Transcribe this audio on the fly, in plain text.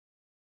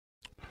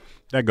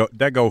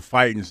That go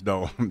fightings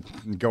though.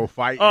 Go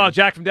fighting. Oh,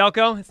 Jack from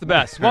Delco, it's the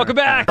best. Welcome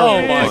back.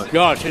 Oh my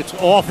gosh, it's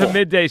awful. The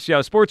Midday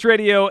Show, Sports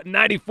Radio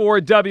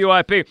 94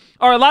 WIP.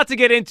 All right, a lot to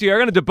get into here. I'm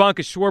going to debunk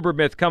a Schwarber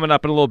myth coming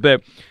up in a little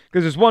bit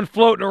because there's one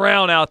floating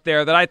around out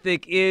there that I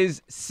think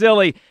is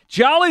silly.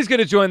 Jolly's going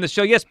to join the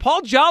show. Yes,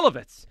 Paul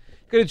Jolovitz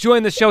going to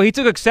join the show. He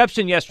took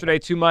exception yesterday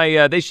to my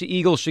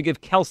Eagles should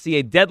give Kelsey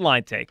a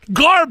deadline take.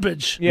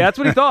 Garbage. Yeah, that's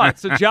what he thought.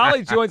 So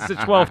Jolly joins us at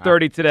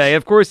 12:30 today.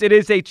 Of course, it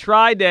is a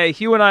try day.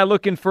 Hugh and I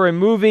looking for a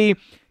movie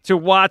to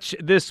watch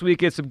this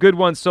week. It's some good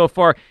ones so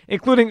far,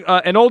 including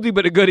an oldie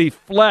but a goodie.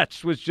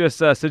 Fletch was just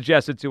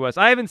suggested to us.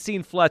 I haven't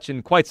seen Fletch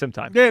in quite some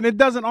time. Yeah, and it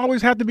doesn't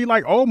always have to be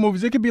like old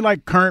movies. It could be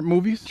like current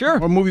movies.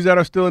 Sure. Or movies that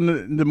are still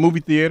in the movie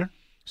theater.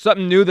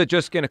 Something new that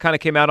just kind of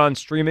came out on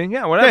streaming.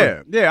 Yeah,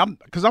 whatever. Yeah,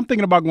 because I'm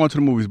thinking about going to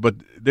the movies, but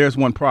there's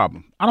one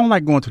problem. I don't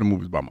like going to the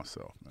movies by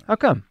myself. Man. How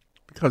come?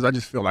 Because I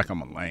just feel like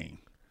I'm a lame.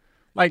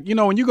 Like,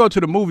 when you go to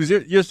the movies,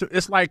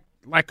 it's like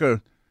a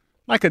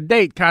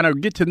date, kind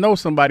of get to know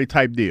somebody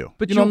type deal.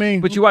 But you know what I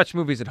mean? But you watch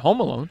movies at home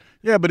alone.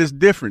 Yeah, but it's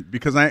different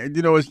because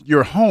it's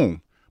your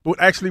home.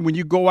 But actually, when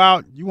you go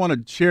out, you want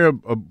to share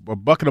a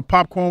bucket of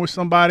popcorn with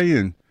somebody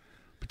and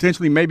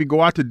potentially maybe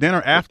go out to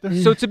dinner after.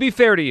 So to be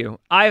fair to you,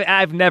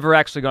 I've never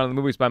actually gone to the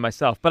movies by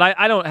myself, but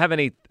I don't have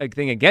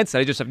anything against it.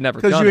 I just have never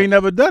done it. Because you ain't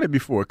never done it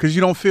before. Because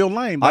you don't feel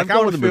lame. Like I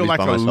would feel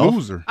like a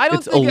loser.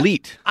 It's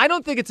elite. I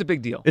don't think it's a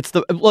big deal. It's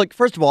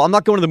first of all, I'm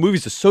not going to the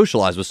movies to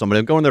socialize with somebody.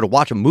 I'm going there to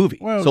watch a movie.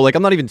 Well, so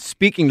I'm not even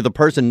speaking to the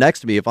person next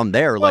to me if I'm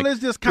there. Well,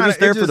 it's just kind of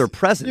there for their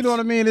presence. You know what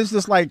I mean? It's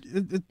just like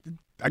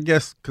I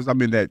guess because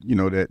I'm in that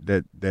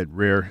that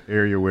rare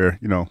area where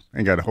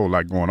ain't got a whole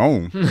lot going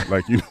on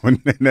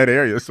in that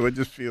area, so it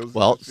just feels.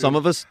 Well, some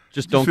of us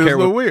just don't care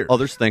what weird.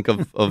 Others think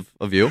of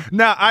you.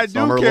 Now I do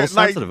some are care. a little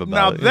sensitive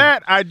about it.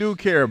 That I do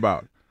care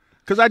about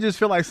because I just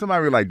feel like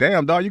somebody would be like,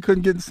 damn dog, you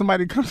couldn't get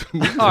somebody to come to the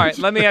movie. All right,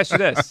 let me ask you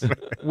this: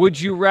 would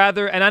you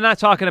rather? And I'm not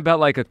talking about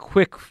like a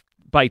quick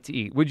bite to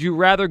eat. Would you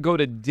rather go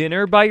to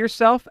dinner by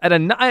yourself at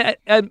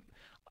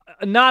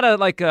not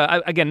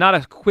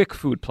a quick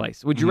food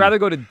place? Would you rather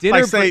go to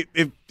dinner? Like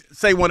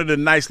say one of the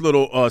nice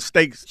little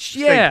steak places.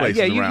 Yeah,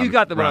 you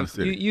got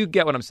you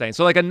get what I'm saying.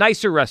 So like a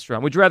nicer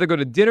restaurant. Would you rather go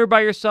to dinner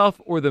by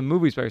yourself or the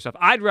movies by yourself?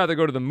 I'd rather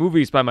go to the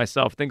movies by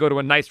myself than go to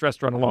a nice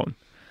restaurant alone.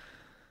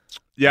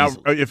 Yeah,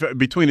 if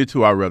between the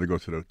two, I'd rather go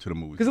to the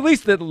movies. Because at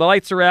least the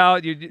lights are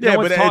out. No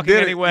one's talking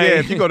anyway. Yeah,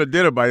 if you go to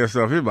dinner by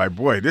yourself, you're like,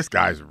 boy, this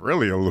guy's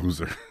really a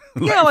loser.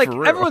 Yeah, like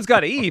everyone's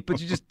got to eat,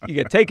 but you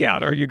get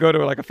takeout or you go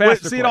to like a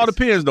fast food place. It all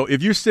depends though.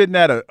 If you're sitting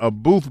at a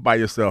booth by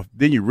yourself,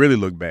 then you really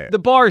look bad. The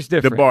bar's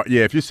different.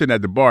 If you're sitting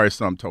at the bar, it's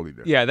something totally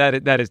different. Yeah,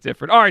 that is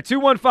different. All right,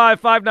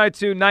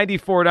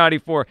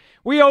 215-592-9494.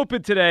 We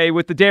opened today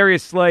with the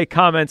Darius Slay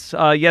comments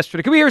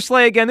yesterday. Can we hear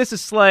Slay again? This is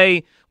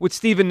Slay with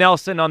Steven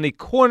Nelson on the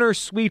Corner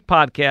Suite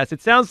podcast.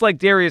 It sounds like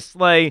Darius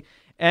Slay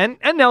and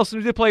Nelson,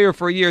 who did play here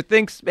for a year,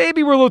 thinks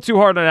maybe we're a little too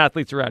hard on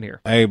athletes around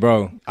here. Hey,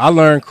 bro, I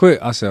learned quick.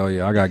 I said,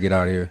 I got to get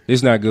out of here.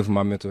 It's not good for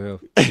my mental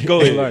health.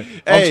 Go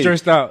ahead. I'm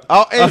stressed out.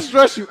 It'll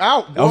stress you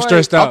out, boy. I'm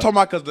stressed out. I'm talking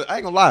about because I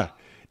ain't going to lie.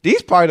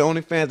 These probably the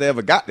only fans that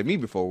ever got to me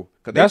before.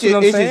 That's what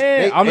I'm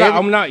saying.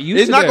 I'm not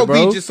used to that, It's not bro.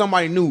 going to be just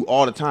somebody new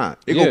all the time.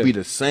 It's going to be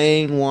the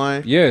same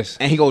one. Yes.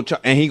 And he go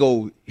hit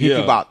you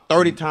about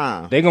 30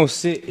 times. They going to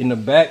sit in the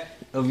back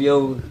of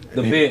the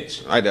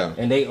bench. Right there.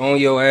 And they on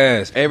your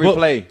ass. Every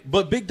play.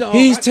 But Big Dog.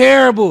 He's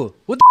terrible.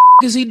 What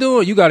the is he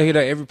doing? You got to hear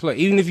that every play.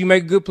 Even if you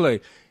make a good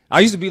play. I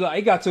used to be like,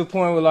 it got to a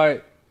point where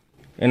like,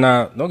 and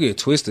don't get it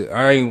twisted.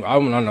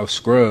 I'm not no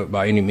scrub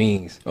by any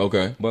means.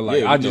 Okay. But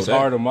like, I just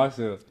hard on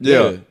myself.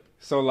 Yeah.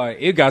 So like,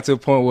 it got to a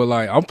point where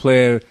like, I'm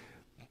playing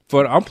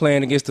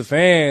against the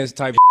fans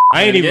type.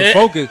 I ain't even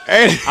focused.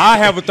 I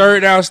have a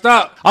third down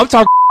stop. I'm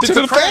talking to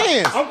the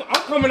fans. I'm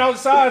coming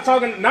outside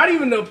talking, not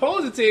even the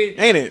opposing team.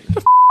 Ain't it?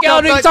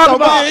 Y'all niggas talk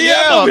about.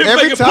 Yeah,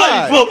 every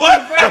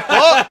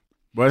time.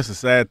 But it's a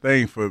sad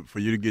thing for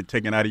you to get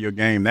taken out of your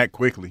game that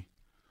quickly.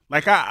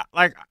 Like I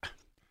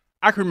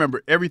can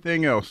remember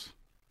everything else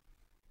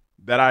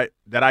that I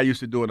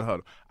used to do in the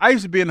huddle. I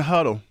used to be in the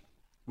huddle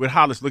with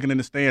Hollis looking in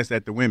the stands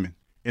at the women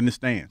in the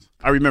stands.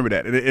 I remember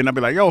that. And I'd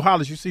be like, yo,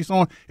 Hollis, you see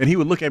someone? And he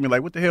would look at me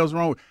like, what the hell's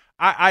wrong?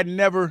 I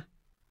never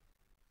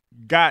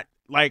got,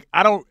 like,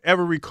 I don't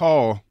ever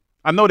recall.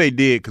 I know they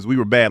did because we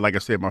were bad, like I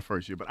said, my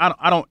first year. But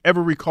I don't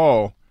ever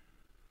recall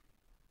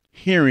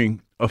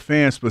hearing a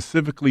fan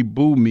specifically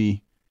boo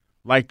me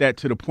like that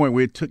to the point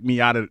where it took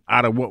me out of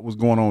what was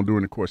going on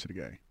during the course of the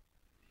game.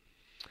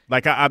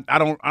 Like I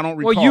don't recall.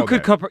 Well, you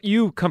could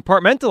you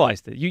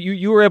compartmentalized it.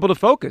 You were able to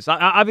focus.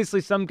 Obviously,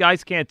 some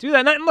guys can't do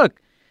that. And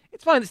look,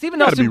 it's fine. Steven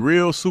Nelson got to be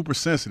real super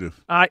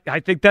sensitive. I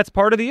think that's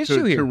part of the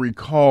issue here. To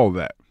recall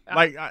that,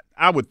 like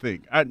I would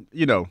think.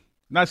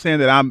 Not saying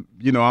that I'm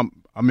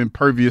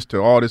impervious to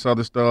all this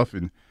other stuff,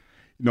 and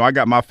I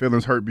got my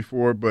feelings hurt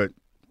before, but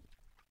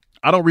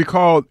I don't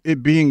recall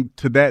it being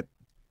to that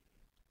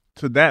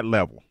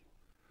level.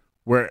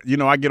 Where,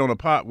 I get on a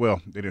pod.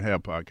 Well, they didn't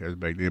have podcasts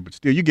back then, but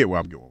still, you get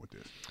where I'm going with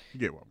this. You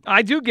get one.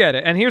 I do get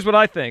it, and here's what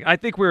I think. I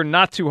think we're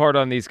not too hard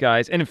on these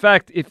guys. And in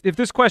fact, if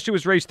this question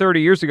was raised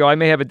 30 years ago, I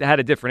may have had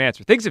a different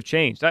answer. Things have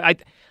changed.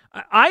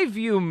 I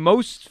view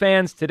most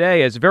fans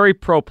today as very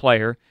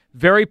pro-player,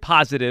 very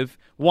positive,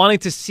 wanting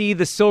to see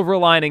the silver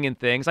lining in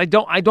things. I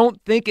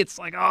don't think it's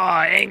like,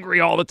 angry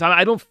all the time.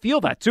 I don't feel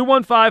that.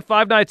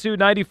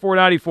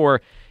 215-592-9494.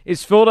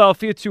 Is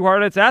Philadelphia too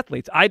hard on its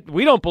athletes?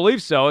 We don't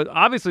believe so.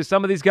 Obviously,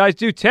 some of these guys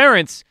do.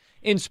 Terrence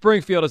in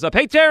Springfield is up.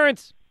 Hey,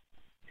 Terrence.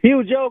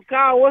 Hugh, Joe,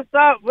 Kyle, what's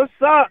up? What's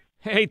up?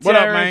 Hey, Terrence. What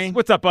up, man?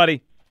 What's up,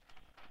 buddy?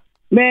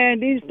 Man,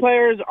 these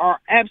players are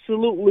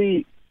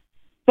absolutely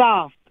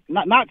soft.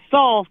 Not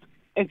soft.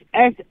 It's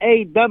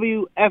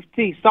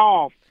SAWFT,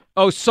 soft.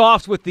 Oh,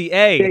 soft with the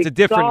A. It's a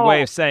different Soft.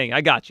 way of saying.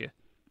 I got you.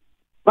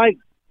 Like,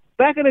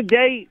 back in the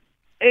day,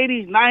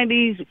 80s,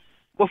 90s,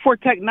 before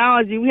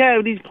technology, we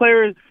had these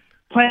players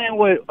playing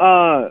with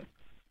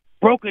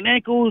broken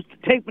ankles,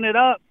 taping it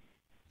up.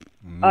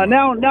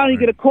 Now you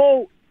get a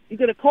cold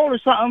or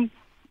something,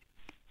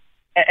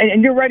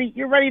 and you're ready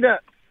to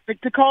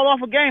call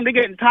off a game. They're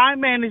getting time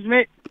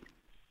management.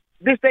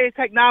 This day of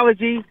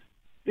technology,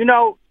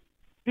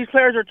 these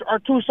players are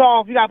too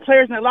soft. You got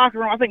players in the locker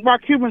room. I think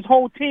Mark Cuban's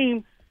whole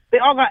team, they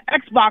all got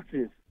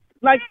Xboxes.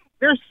 Like,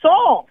 they're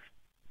soft.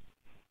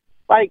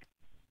 Like,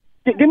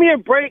 give me a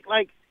break.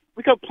 Like,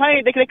 we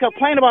complain. They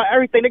complain about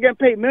everything. They're getting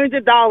paid millions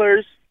of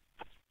dollars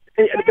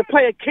to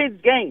play a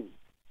kid's game.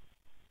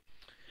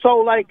 So,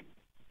 like,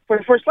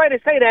 for Slay to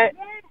say that,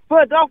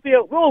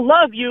 Philadelphia will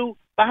love you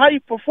by how you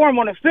perform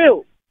on the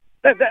field,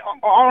 or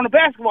on the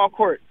basketball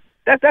court.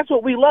 That's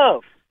what we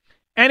love.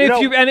 And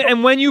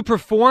and when you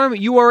perform,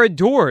 you are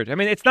adored. I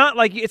mean, it's not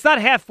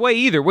halfway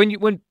either.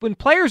 When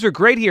players are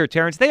great here,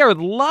 Terrence, they are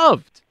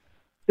loved.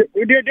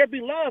 They're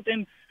beloved,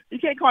 and you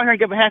can't come out here and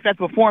give a half-ass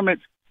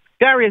performance.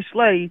 Darius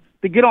Slay,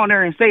 to get on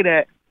there and say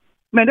that,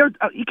 man,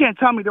 you can't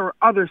tell me there were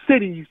other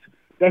cities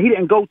that he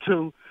didn't go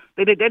to.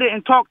 They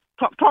didn't talk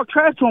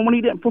trash to him when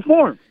he didn't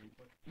perform.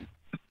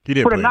 He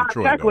did for the play in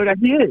Detroit, non-tackler though. that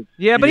he is.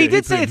 Yeah, but he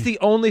did say played- it's the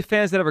only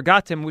fans that ever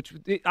got to him, which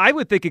I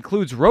would think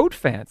includes road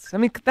fans. I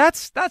mean,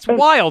 that's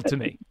wild to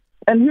me.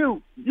 And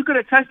you could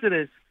attest to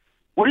this.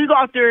 When you go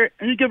out there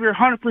and you give your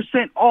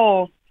 100%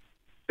 all,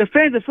 the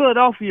fans of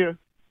Philadelphia,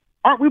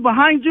 aren't we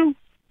behind you?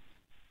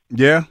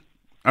 Yeah.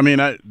 I mean,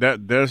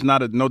 there's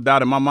no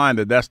doubt in my mind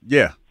that's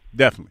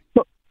definitely.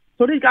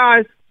 So these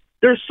guys,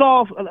 they're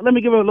soft. Let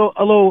me give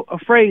a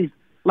phrase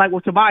like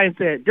what Tobias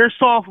said. They're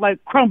soft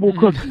like crumble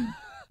cookies.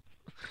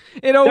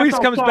 It always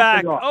That's how comes soft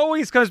back. they are.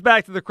 Always comes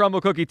back to the crumble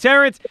cookie.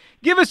 Terrence,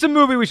 give us a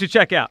movie we should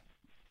check out.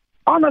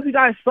 I don't know if you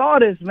guys saw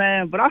this,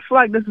 man, but I feel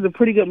like this is a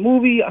pretty good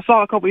movie. I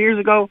saw it a couple years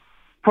ago,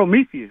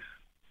 Prometheus.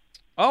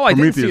 Oh, I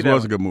didn't see Prometheus that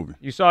was a one. good movie.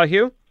 You saw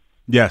Hugh?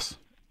 Yes.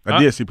 I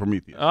did see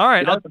Prometheus. All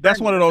right. That's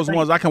one of those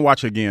ones I can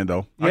watch again,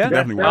 though. I Yeah? can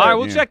definitely All watch right, it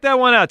we'll again. check that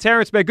one out.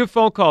 Terrence, man, good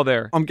phone call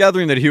there. I'm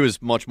gathering that he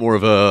was much more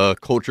of a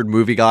cultured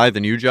movie guy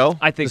than you, Joe.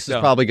 I think this so. is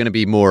probably going to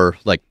be more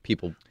like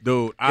people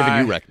Dude, giving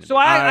you recommendations. So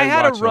I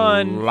had a watch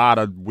run.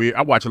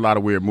 I watch a lot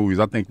of weird movies.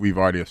 I think we've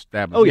already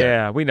established. Oh,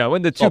 yeah, we know.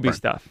 And the Tubi Open.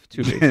 stuff.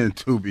 Tubi.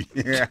 Tubi.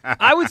 Yeah.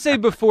 I would say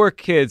before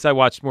kids, I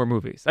watched more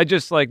movies. I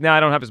just I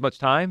don't have as much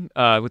time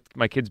with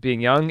my kids being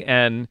young.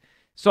 And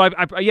so,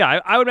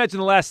 I would imagine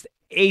the last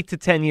 8 to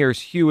 10 years,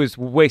 Hugh has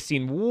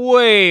seen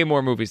way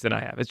more movies than I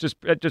have. It's just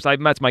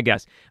that's my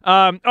guess.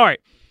 All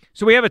right.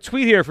 So we have a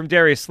tweet here from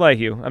Darius Slay,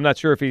 Hugh. I'm not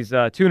sure if he's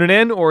tuning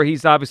in or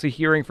he's obviously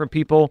hearing from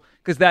people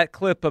because that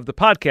clip of the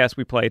podcast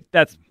we played,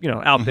 that's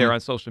out there on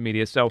social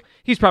media. So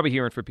he's probably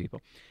hearing from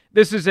people.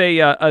 This is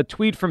a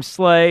tweet from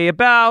Slay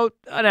about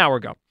an hour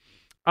ago.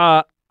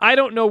 I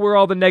don't know where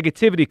all the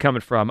negativity coming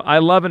from. I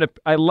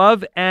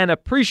love and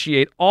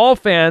appreciate all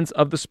fans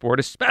of the sport,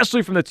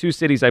 especially from the two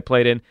cities I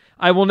played in.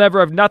 I will never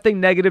have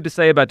nothing negative to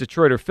say about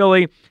Detroit or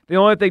Philly. The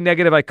only thing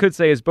negative I could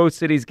say is both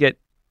cities get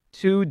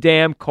too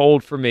damn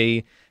cold for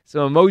me.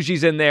 So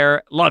emojis in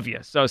there. Love you.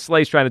 So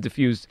Slay's trying to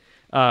diffuse.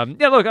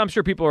 Look, I'm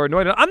sure people are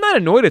annoyed. I'm not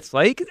annoyed at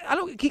Slay.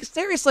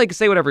 Darius Slay can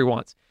say whatever he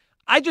wants.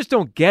 I just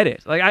don't get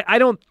it.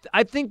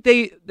 I think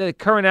the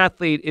current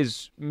athlete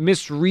is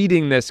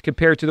misreading this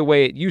compared to the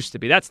way it used to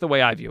be. That's the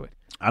way I view it.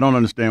 I don't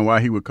understand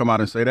why he would come out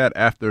and say that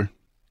after.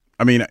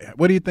 I mean,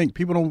 what do you think?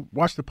 People don't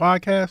watch the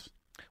podcast?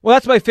 Well,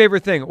 that's my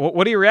favorite thing.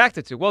 What do you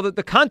react to? Well,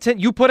 the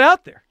content you put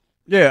out there.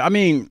 Yeah, I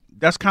mean,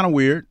 that's kind of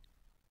weird.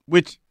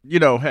 Which,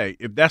 hey,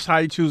 if that's how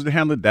you choose to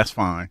handle it, that's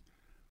fine.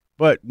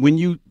 But when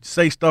you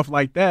say stuff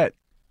like that,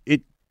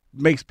 it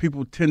makes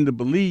people tend to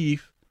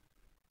believe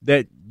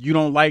that you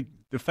don't like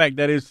the fact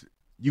that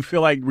you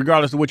feel like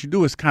regardless of what you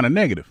do, it's kind of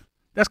negative.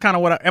 That's kind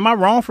of am I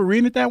wrong for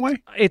reading it that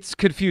way? It's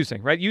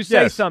confusing, right? You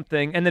say Yes.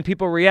 something and then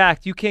people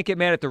react. You can't get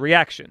mad at the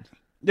reaction.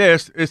 Yeah,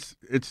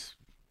 it's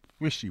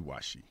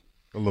wishy-washy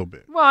a little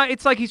bit. Well,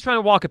 it's like he's trying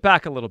to walk it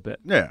back a little bit.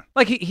 Yeah.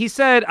 Like he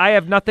said, I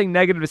have nothing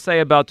negative to say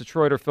about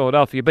Detroit or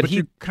Philadelphia, but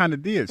you kind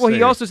of did. Well, say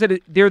he also said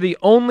they're the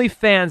only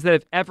fans that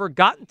have ever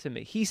gotten to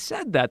me. He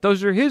said that.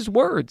 Those are his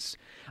words.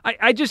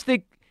 I just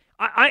think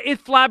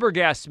It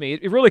flabbergasts me.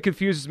 It really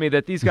confuses me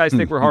that these guys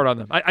think we're hard on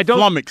them. I don't.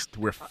 Flummoxed.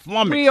 We're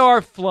flummoxed. We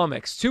are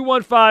flummoxed.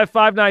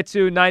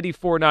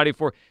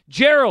 215-592-9494.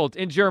 Gerald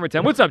in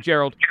Germantown. What's up,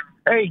 Gerald?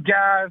 Hey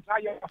guys, how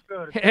y'all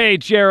feeling? Hey,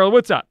 Gerald.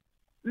 What's up?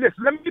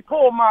 Listen, let me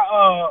pull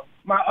my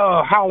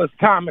Hollis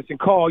Thomas and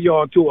call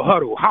y'all to a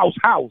huddle. House.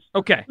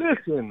 Okay.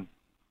 Listen,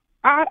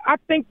 I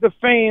think the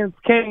fans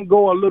can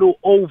go a little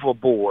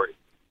overboard.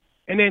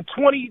 And in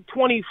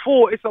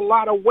 2024, it's a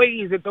lot of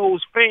ways that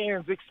those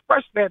fans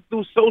express that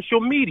through social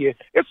media.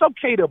 It's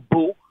okay to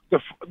boo,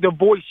 to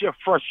voice your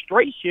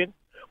frustration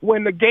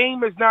when the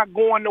game is not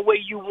going the way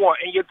you want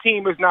and your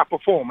team is not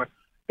performing.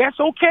 That's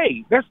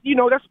okay. That's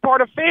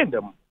part of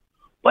fandom.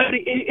 But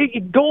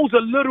it goes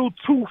a little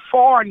too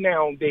far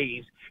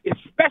nowadays,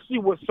 especially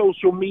with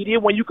social media,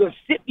 when you can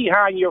sit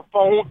behind your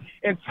phone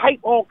and type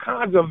all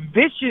kinds of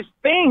vicious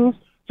things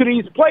to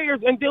these players,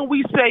 and then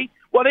we say,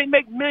 well, they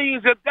make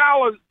millions of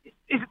dollars.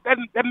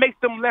 That makes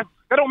them less.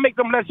 That don't make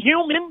them less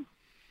human.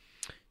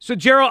 So,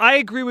 Gerald, I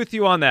agree with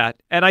you on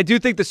that, and I do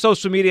think the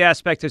social media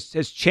aspect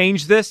has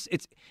changed this.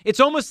 It's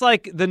almost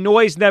like the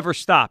noise never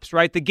stops,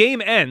 right? The game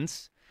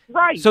ends.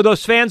 Right. So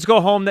those fans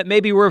go home that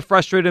maybe were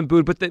frustrated and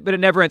booed, but it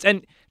never ends.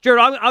 And, Jared,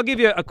 I'll give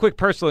you a quick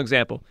personal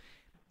example.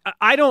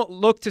 I don't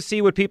look to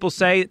see what people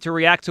say to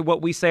react to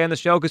what we say on the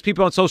show because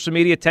people on social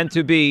media tend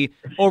to be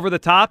over the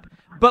top.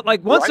 But,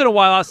 like, once in a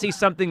while I'll see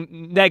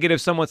something negative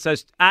someone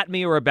says at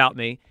me or about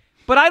me.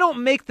 But I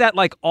don't make that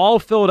like all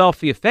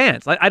Philadelphia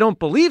fans. Like, I don't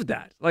believe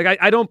that. Like,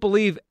 I don't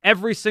believe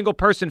every single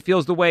person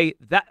feels the way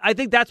that. I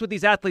think that's what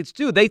these athletes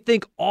do. They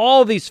think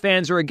all these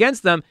fans are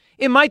against them.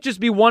 It might just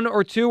be one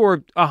or two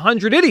or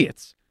 100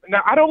 idiots.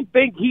 Now, I don't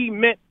think he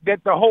meant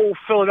that the whole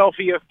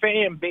Philadelphia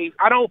fan base.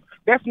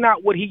 That's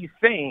not what he's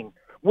saying.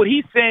 What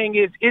he's saying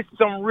is it's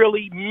some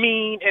really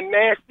mean and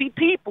nasty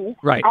people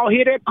out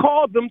here that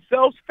call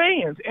themselves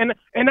fans. And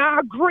I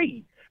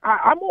agree.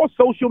 I'm on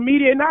social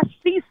media, and I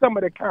see some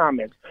of the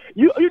comments.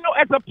 You know,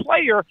 as a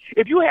player,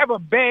 if you have a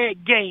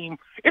bad game,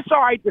 it's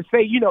all right to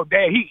say,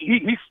 Dad,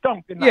 he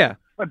stunk tonight. Yeah.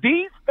 But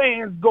these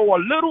fans go a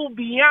little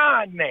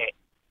beyond that.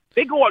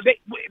 They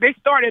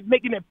started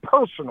making it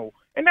personal,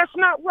 and that's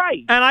not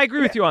right. And I agree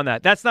with you on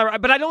that. That's not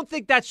right. But I don't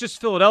think that's just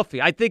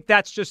Philadelphia. I think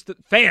that's just the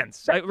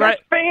fans. That's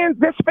fans.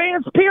 That's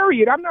fans.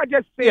 Period. I'm not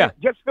just saying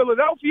just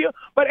Philadelphia,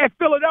 but at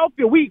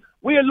Philadelphia, we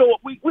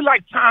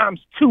like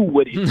times two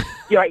with it.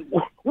 Like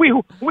we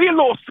a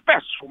little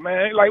special,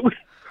 man. Like.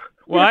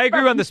 Well, I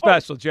agree on the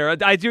special,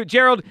 Gerald. I do,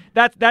 Gerald.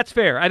 That's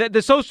fair.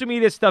 The social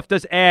media stuff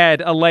does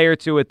add a layer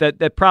to it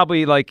that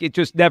probably like it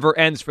just never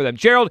ends for them.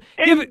 Gerald,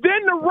 then the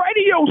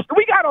radio.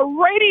 We got a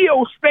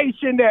radio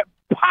station that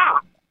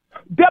pop,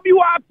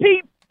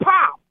 WIP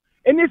pop,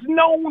 and it's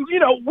known. We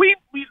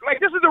like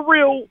this is a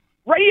real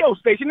radio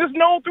station. It's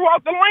known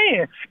throughout the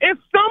land, and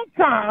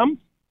sometimes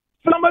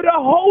some of the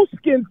hosts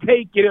can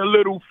take it a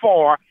little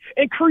far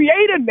and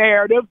create a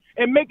narrative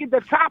and make it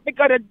the topic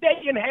of the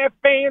day and have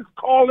fans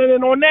calling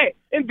in on that.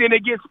 And then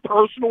it gets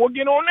personal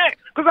again on that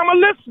because I'm a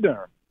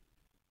listener.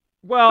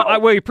 Well, I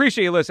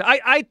appreciate you listening.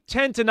 I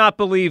tend to not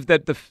believe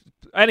that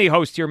any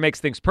host here makes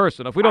things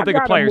personal. If we don't think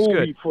a player's good. I got a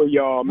movie for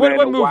y'all, man.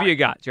 What movie you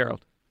got,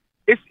 Gerald?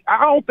 I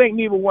don't think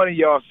neither one of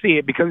y'all see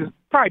it because it's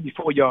probably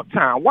before y'all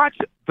time. Watch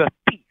The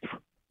Thief.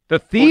 The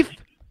Thief?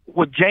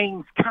 With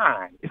James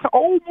Caan. It's an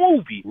old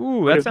movie.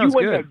 Ooh, that sounds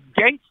good.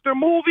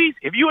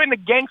 If you in the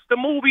gangster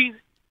movies,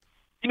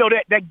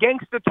 that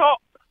gangster talk,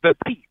 The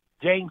Thief,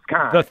 James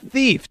Caan. The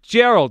Thief,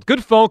 Gerald.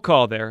 Good phone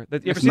call there. You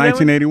ever It's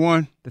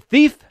 1981. The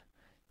Thief?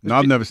 No,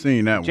 I've never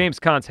seen that one. James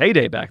Caan's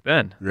heyday back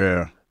then.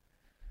 Yeah.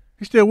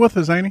 He's still with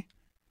us, ain't he?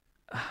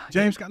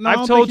 James Caan. No,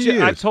 I've told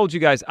you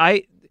guys.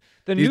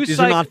 These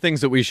are not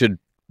things that we should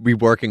be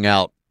working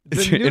out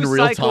in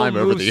real time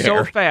over the air.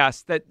 So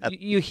fast that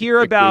you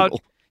hear about.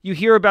 Brutal. You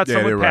hear about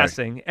someone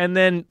passing, and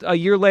then a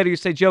year later you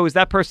say, Joe, is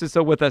that person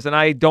still with us? And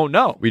I don't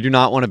know. We do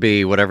not want to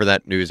be whatever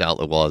that news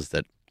outlet was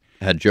that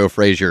had Joe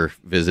Frazier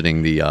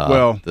visiting the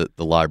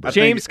library.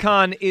 James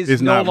Caan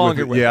is no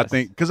longer with us. Yeah, I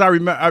think because I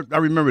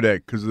remember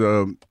that because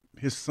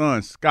his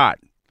son Scott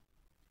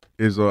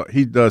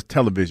he does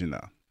television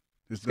now.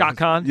 Scott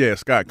Caan? Yeah,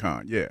 Scott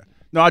Caan. Yeah.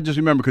 No, I just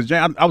remember because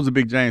I was a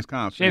big James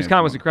Caan fan. James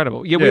Caan was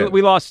incredible. Yeah,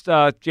 we lost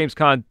James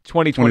Caan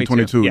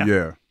 2022.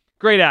 Yeah.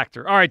 Great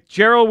actor. All right,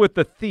 Gerald with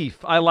The Thief.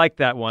 I like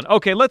that one.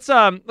 Okay, let's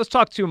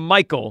talk to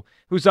Michael,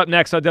 who's up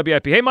next on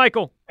WIP. Hey,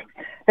 Michael.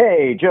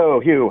 Hey, Joe,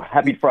 Hugh.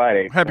 Happy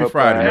Friday. Happy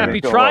Friday.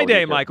 Happy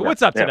Friday, Michael.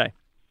 What's up today?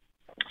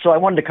 So I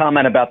wanted to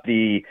comment about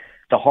the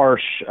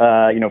harsh,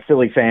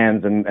 Philly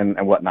fans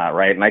and whatnot,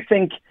 right? And I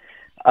think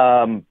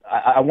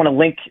I want to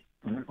link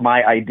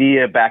my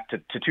idea back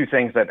to two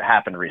things that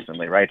happened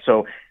recently, right?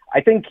 So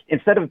I think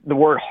instead of the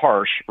word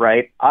harsh,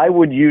 right, I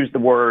would use the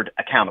word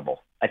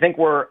accountable. I think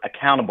we're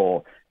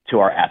accountable to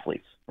our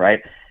athletes,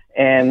 right?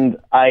 And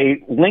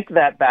I link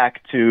that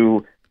back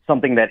to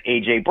something that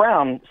A.J.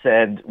 Brown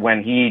said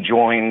when he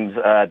joined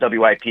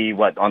WIP,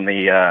 on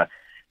the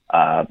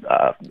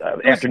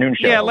afternoon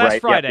show. Yeah, last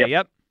Friday,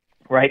 yep.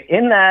 Right.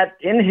 In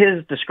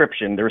his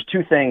description, there's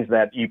two things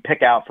that you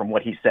pick out from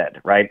what he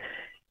said, right?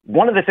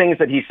 one of the things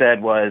that he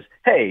said was,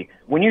 hey,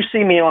 when you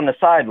see me on the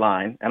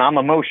sideline and I'm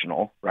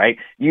emotional, right,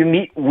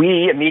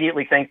 we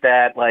immediately think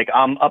that, like,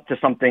 I'm up to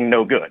something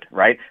no good,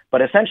 right?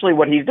 But essentially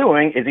what he's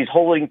doing is he's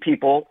holding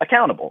people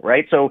accountable,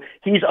 right? So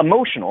he's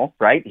emotional,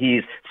 right?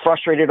 He's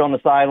frustrated on the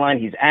sideline.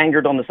 He's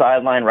angered on the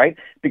sideline, right?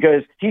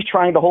 Because he's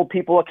trying to hold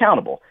people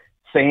accountable.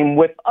 Same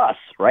with us,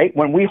 right?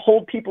 When we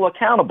hold people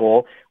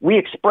accountable, we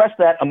express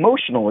that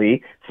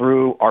emotionally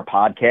through our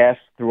podcast,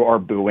 through our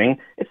booing.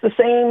 It's the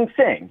same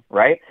thing,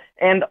 right?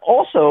 And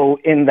also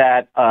in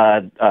that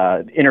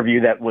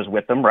interview that was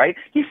with him, right,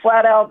 he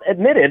flat out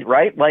admitted,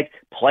 right, like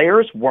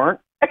players weren't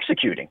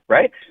executing,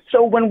 right?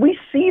 So when we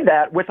see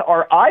that with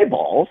our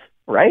eyeballs,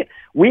 right,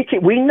 we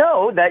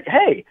know that,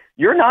 hey,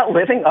 you're not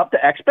living up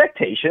to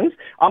expectations.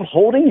 I'm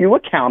holding you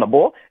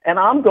accountable, and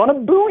I'm going to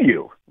boo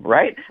you,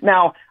 right?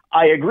 Now,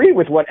 I agree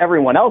with what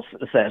everyone else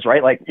says,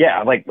 right? Like,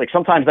 yeah, like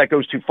sometimes that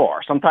goes too far.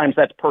 Sometimes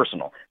that's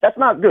personal. That's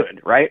not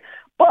good, right?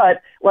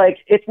 But, like,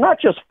 it's not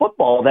just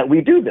football that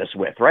we do this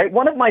with, right?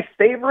 One of my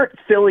favorite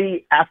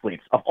Philly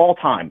athletes of all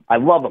time, I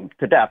love him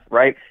to death,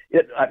 right?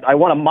 I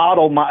want to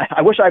model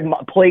I wish I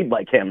played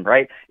like him,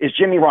 right, is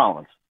Jimmy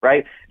Rollins,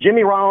 right?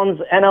 Jimmy Rollins,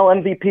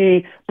 NL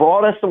MVP,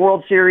 brought us the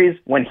World Series.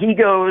 When he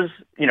goes,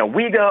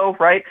 we go,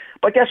 right?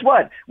 But guess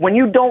what? When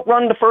you don't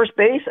run to first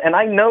base, and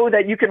I know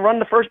that you can run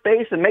to first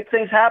base and make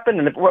things happen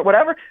and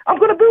whatever, I'm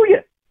going to boo you.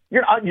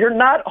 You're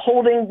not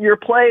holding your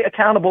play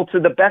accountable to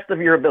the best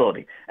of your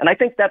ability. And I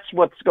think that's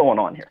what's going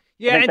on here.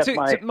 Yeah,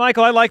 and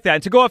Michael, I like that.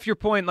 And to go off your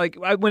point, like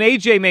when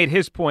AJ made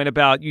his point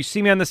about you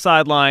see me on the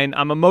sideline,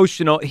 I'm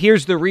emotional,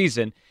 here's the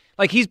reason.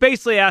 Like he's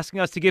basically asking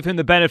us to give him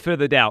the benefit of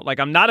the doubt. Like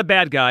I'm not a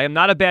bad guy. I'm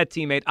not a bad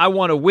teammate. I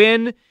want to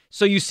win,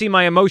 so you see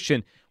my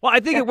emotion. Well, I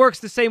think it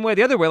works the same way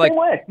the other way. Like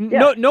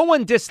no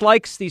one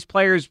dislikes these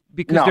players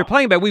because they're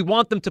playing bad. We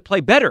want them to play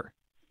better.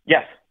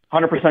 Yes,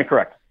 100%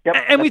 correct. Yep,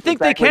 and we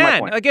think exactly they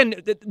can. Again,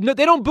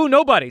 they don't boo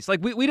nobodies.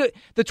 Like we do,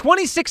 the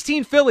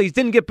 2016 Phillies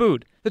didn't get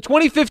booed. The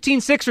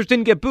 2015 Sixers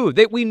didn't get booed.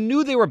 We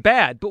knew they were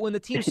bad, but when the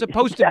team's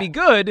supposed to be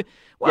good,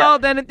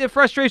 then the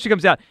frustration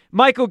comes out.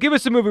 Michael, give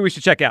us a movie we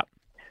should check out.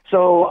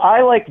 So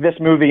I like this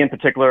movie in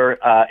particular.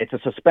 It's a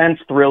suspense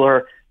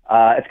thriller.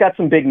 It's got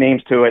some big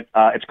names to it.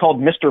 It's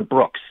called Mr.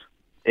 Brooks.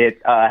 It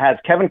has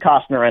Kevin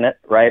Costner in it,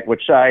 right,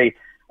 which I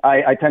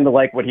tend to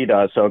like what he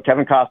does. So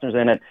Kevin Costner's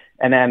in it.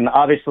 And then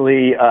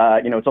obviously,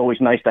 it's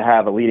always nice to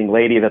have a leading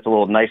lady that's a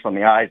little nice on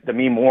the eyes.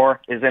 Demi Moore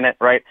is in it,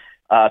 right?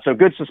 So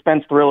good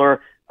suspense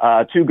thriller,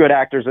 two good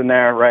actors in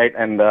there, right?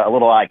 And a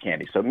little eye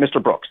candy. So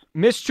Mr. Brooks.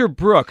 Mr.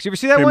 Brooks. You ever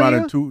see that Came one?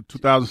 Came out in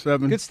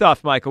 2007. Good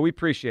stuff, Michael. We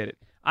appreciate it.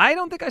 I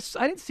didn't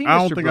see Mr. I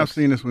don't think Brooks. I've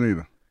seen this one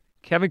either.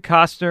 Kevin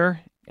Costner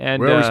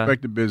and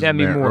well-respected businessman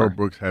Demi Moore. Earl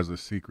Brooks has a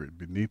secret.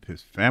 Beneath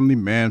his family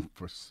man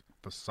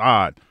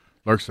facade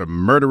lurks a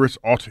murderous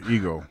alter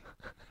ego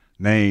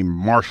named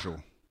Marshall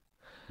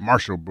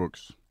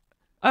Brooks.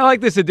 I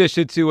like this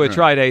addition to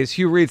Try Days.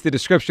 Hugh reads the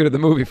description of the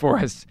movie for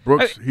us.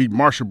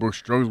 Marshall Brooks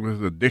struggles with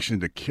his addiction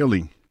to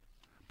killing,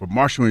 but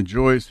Marshall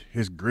enjoys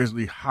his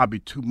grisly hobby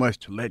too much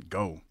to let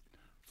go.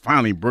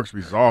 Finally, Brooks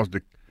resolves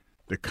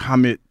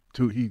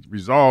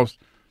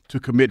to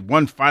commit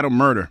one final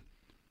murder,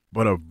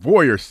 but a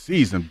voyeur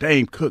sees him.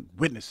 Dame Cook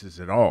witnesses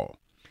it all.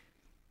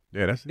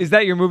 Yeah, that's it. Is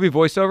that your movie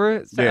voiceover?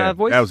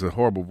 Voice? That was a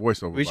horrible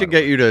voiceover. We should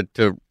get you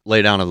to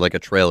lay down like a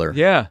trailer.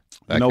 Yeah.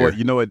 You know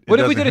what? What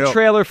if we did a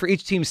trailer for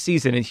each team's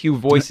season and Hugh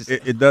voices?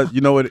 It does. You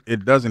know what?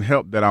 It doesn't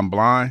help that I'm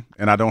blind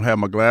and I don't have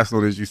my glasses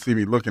on. As you see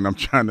me looking,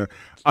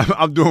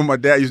 I'm doing my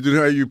dad used to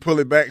do. You pull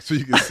it back so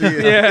you can see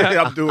it.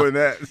 Yeah. I'm doing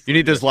that. You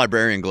need those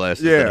librarian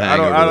glasses.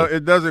 Yeah,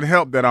 it doesn't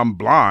help that I'm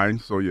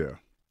blind. So yeah.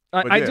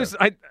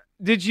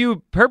 Did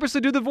you purposely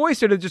do the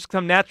voice, or did it just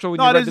come natural when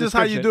you read the this is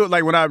how you do it.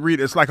 Like when I read,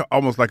 it's like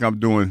almost like I'm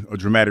doing a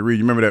dramatic read.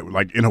 You remember that,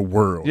 like in a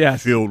world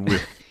filled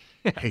with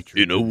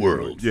hatred. In a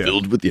world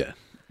filled with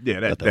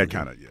that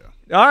kind of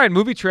All right,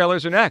 movie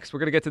trailers are next. We're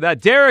gonna get to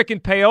that. Derek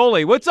and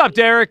Paoli, what's up,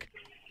 Derek?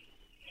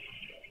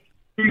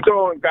 How you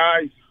doing,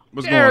 guys?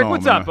 What's Derek, going on,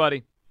 what's man? up,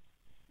 buddy?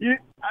 You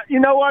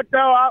know what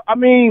though? I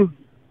mean,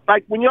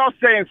 like when y'all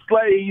saying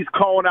Slay, he's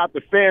calling out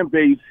the fan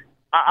base.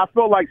 I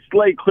feel like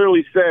Slay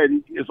clearly said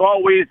it's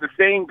always the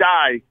same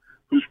guy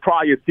who's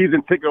probably a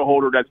season ticket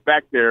holder that's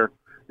back there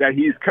that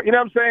he's, you know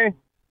what I'm saying?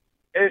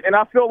 And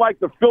I feel like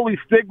the Philly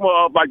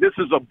stigma of like this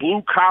is a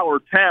blue collar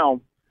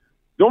town.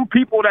 Them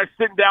people that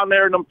sitting down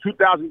there in them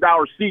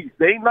 $2,000 seats,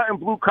 they ain't nothing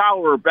blue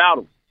collar about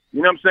them.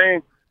 You know what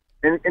I'm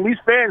saying? And these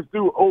fans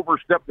do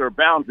overstep their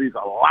boundaries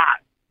a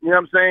lot. You know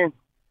what I'm saying?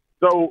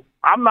 So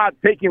I'm not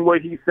taking what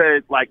he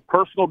said like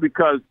personal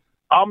because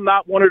I'm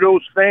not one of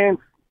those fans.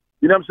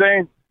 You know what I'm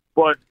saying?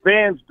 But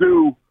fans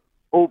do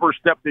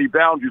overstep their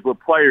boundaries with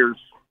players,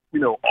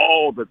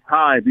 all the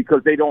time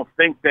because they don't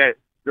think that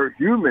they're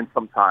human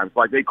sometimes.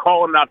 Like they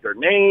calling out their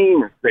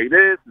name and say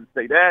this and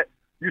say that.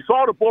 You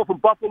saw the boy from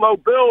Buffalo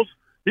Bills.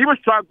 He was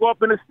trying to go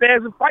up in the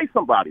stands and fight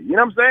somebody. You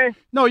know what I'm saying?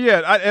 No,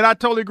 yeah, I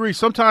totally agree.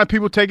 Sometimes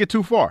people take it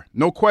too far.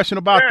 No question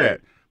about that.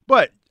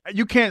 But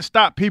you can't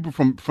stop people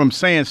from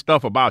saying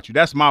stuff about you.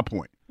 That's my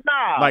point.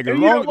 Nah. Like as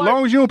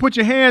long as you don't put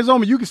your hands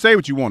on me, you can say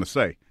what you want to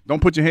say.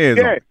 Don't put your hands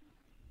on me.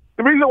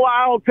 the reason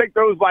why I don't take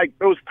those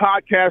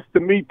podcasts to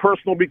me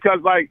personal, because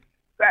like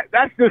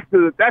that's just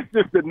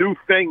the new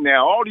thing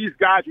now. All these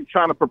guys are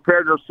trying to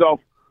prepare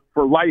themselves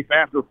for life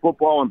after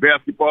football and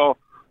basketball.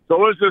 So it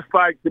was just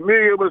like, to me,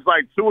 it was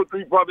like 2 or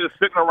 3 brothers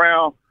sitting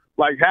around,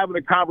 like having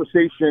a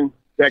conversation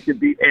that could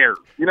be aired.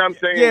 You know what I'm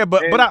saying? Yeah,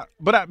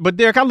 but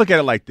Derek, I look at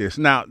it like this.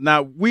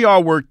 Now we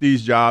all work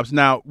these jobs.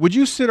 Now, would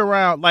you sit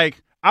around,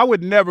 like, I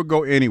would never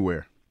go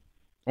anywhere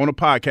on a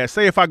podcast.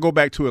 Say if I go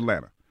back to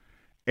Atlanta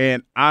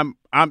and I'm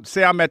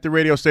at the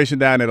radio station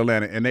down in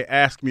Atlanta and they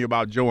ask me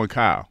about Joe and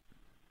Kyle.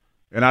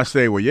 And I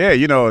say, well, yeah,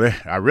 you know,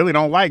 I really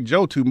don't like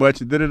Joe too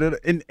much.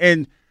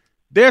 And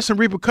there's some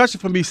repercussion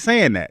for me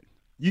saying that.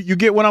 You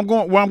get where I'm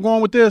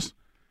going with this?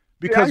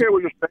 Because I hear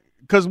what you're saying.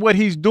 Because what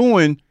he's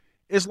doing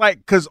is like,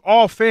 because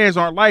all fans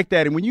aren't like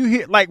that. And when you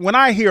hear, like, when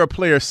I hear a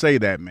player say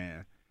that,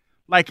 man,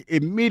 like,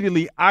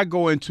 immediately I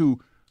go into,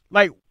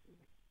 like,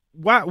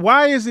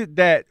 why is it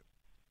that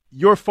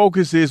your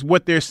focus is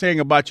what they're saying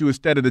about you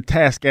instead of the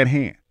task at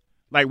hand?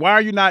 Like, why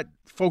are you not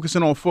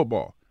focusing on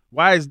football?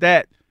 Why is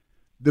that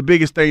the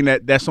biggest thing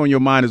that's on your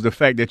mind, is the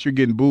fact that you're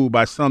getting booed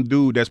by some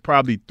dude that's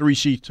probably 3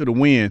 sheets to the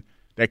wind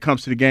that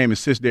comes to the game and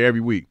sits there every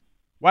week?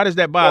 Why does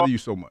that bother you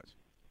so much?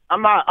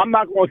 I'm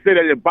not going to say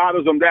that it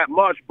bothers them that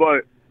much,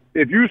 but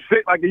if you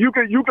sit, like, you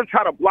can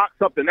try to block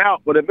something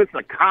out, but if it's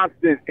a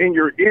constant in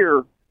your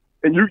ear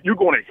and you're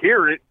going to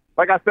hear it,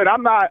 like I said,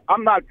 I'm not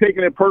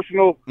taking it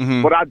personal,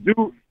 but I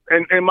do.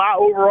 And my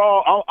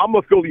overall, I'm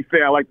a Philly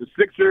fan. I like the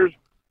Sixers.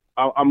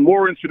 I'm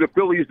more into the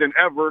Phillies than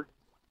ever.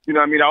 You know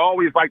what I mean? I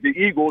always like the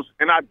Eagles.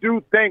 And I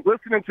do think,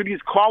 listening to these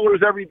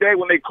callers every day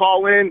when they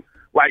call in,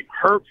 like,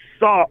 Hurt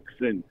sucks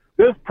and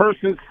this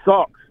person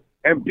sucks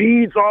and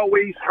Embiid's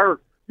always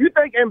hurt. You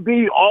think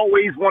Embiid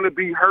always want to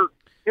be hurt?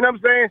 You know what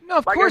I'm saying? No,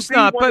 of like, course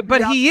not.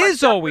 But he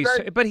is always.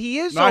 But he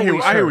is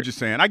always. I hear what you're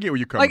saying. I get where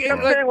you're coming from.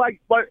 I'm saying,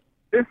 but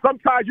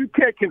sometimes you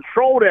can't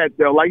control that,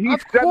 though. Like,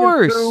 he's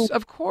 7'2",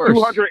 of course,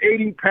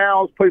 280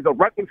 pounds, plays a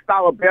reckless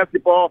style of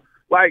basketball.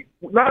 Like,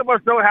 none of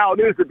us know how it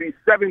is to be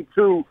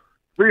 7'2",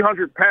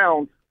 300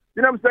 pounds.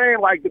 You know what I'm saying?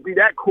 Like, to be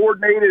that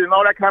coordinated and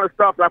all that kind of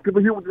stuff. Like,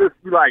 people would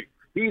just be like,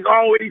 he's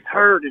always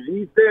hurt and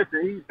he's this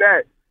and he's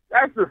that.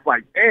 That's just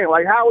like, damn,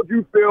 like, how would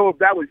you feel if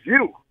that was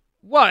you?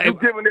 What? You're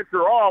giving it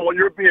your all when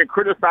you're being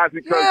criticized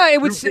because it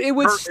would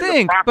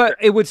stink, but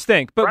it would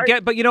stink. But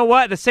right? But you know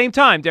what? At the same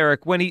time,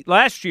 Derek,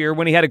 last year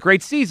when he had a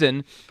great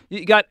season,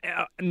 you got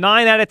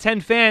 9 out of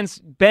 10 fans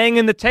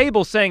banging the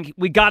table saying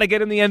we got to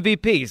get him the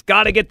MVPs,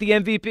 got to get the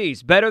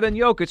MVPs, better than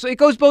Jokic. So it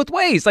goes both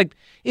ways. Like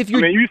if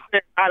you, you say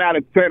 9 out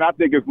of 10, I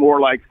think it's more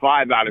like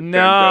 5 out of 10.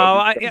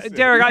 No,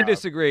 Derek, I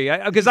disagree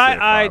because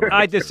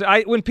I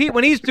disagree.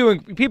 When he's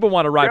doing, people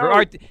want to rival.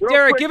 Right,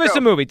 Derek, give us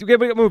a movie.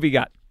 Give a movie you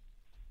got.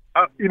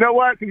 You know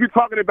what? Since you're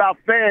talking about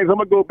fans, I'm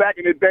gonna go back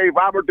in the day.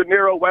 Robert De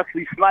Niro,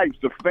 Wesley Snipes,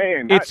 The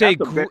Fan.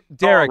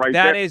 Derek. Right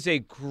that there. is a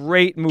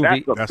great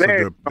movie. That's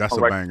a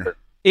banger.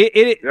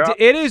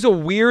 It is a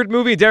weird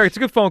movie, Derek. It's a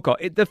good phone call.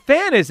 The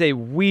Fan is a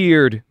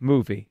weird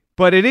movie,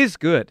 but it is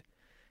good.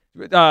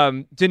 De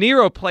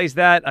Niro plays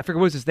that. I forget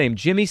what was his name,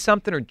 Jimmy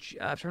something, or I'm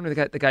trying to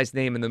remember the guy's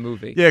name in the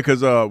movie. Yeah,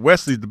 because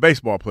Wesley's the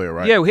baseball player,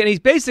 right? Yeah, and he's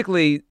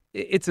basically.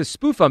 It's a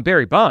spoof on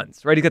Barry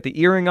Bonds, right? He got the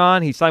earring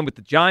on. He signed with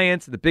the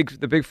Giants, the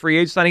big free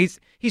agent signing.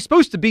 He's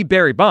supposed to be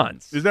Barry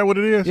Bonds. Is that what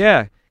it is?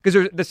 Yeah,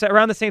 because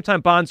around the same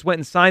time Bonds went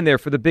and signed there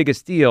for the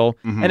biggest deal.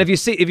 Mm-hmm. And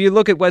if you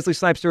look at Wesley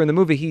Snipes during the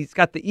movie, he's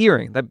got the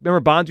earring. Remember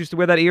Bonds used to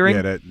wear that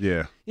earring?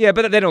 Yeah,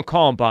 but they don't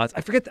call him Bonds.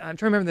 I'm trying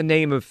to remember the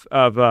name of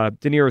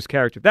De Niro's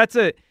character. It's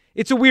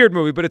a weird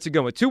movie, but it's a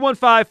good one.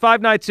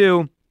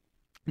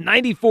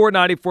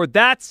 215-592-9494.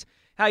 That's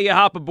how you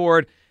hop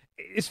aboard.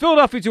 Is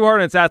Philadelphia too hard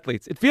on its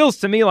athletes? It feels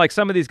to me like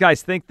some of these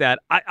guys think that.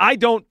 I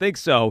don't think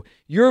so.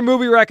 Your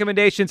movie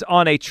recommendations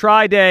on a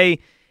try-day,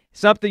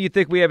 something you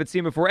think we haven't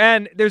seen before.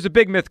 And there's a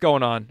big myth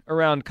going on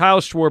around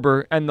Kyle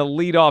Schwarber and the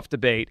leadoff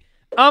debate.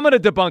 I'm going to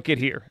debunk it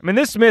here. I mean,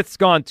 this myth's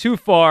gone too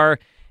far.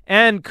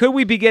 And could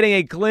we be getting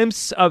a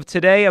glimpse of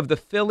today of the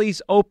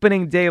Phillies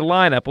opening day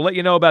lineup? We'll let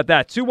you know about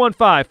that.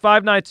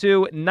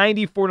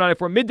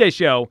 215-592-9494. Midday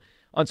show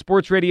on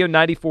Sports Radio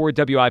 94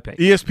 WIP.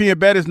 ESPN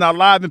Bet is now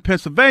live in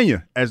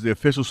Pennsylvania as the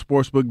official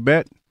sportsbook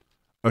bet.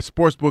 A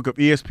sportsbook of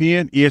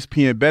ESPN.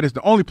 ESPN Bet is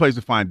the only place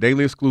to find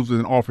daily exclusives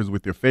and offers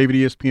with your favorite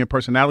ESPN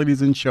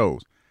personalities and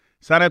shows.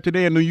 Sign up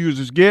today and new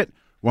users get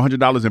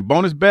 $100 in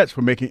bonus bets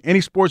for making any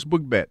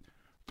sportsbook bet.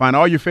 Find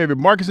all your favorite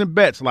markets and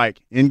bets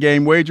like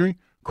in-game wagering,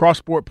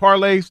 cross-sport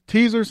parlays,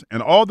 teasers,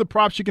 and all the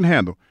props you can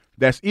handle.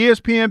 That's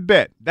ESPN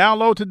Bet.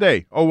 Download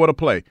today. Oh, what a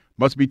play.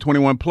 Must be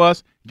 21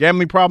 plus.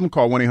 Gambling problem?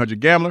 Call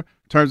 1-800-GAMBLER.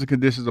 Terms and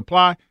conditions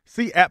apply.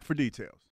 See app for details.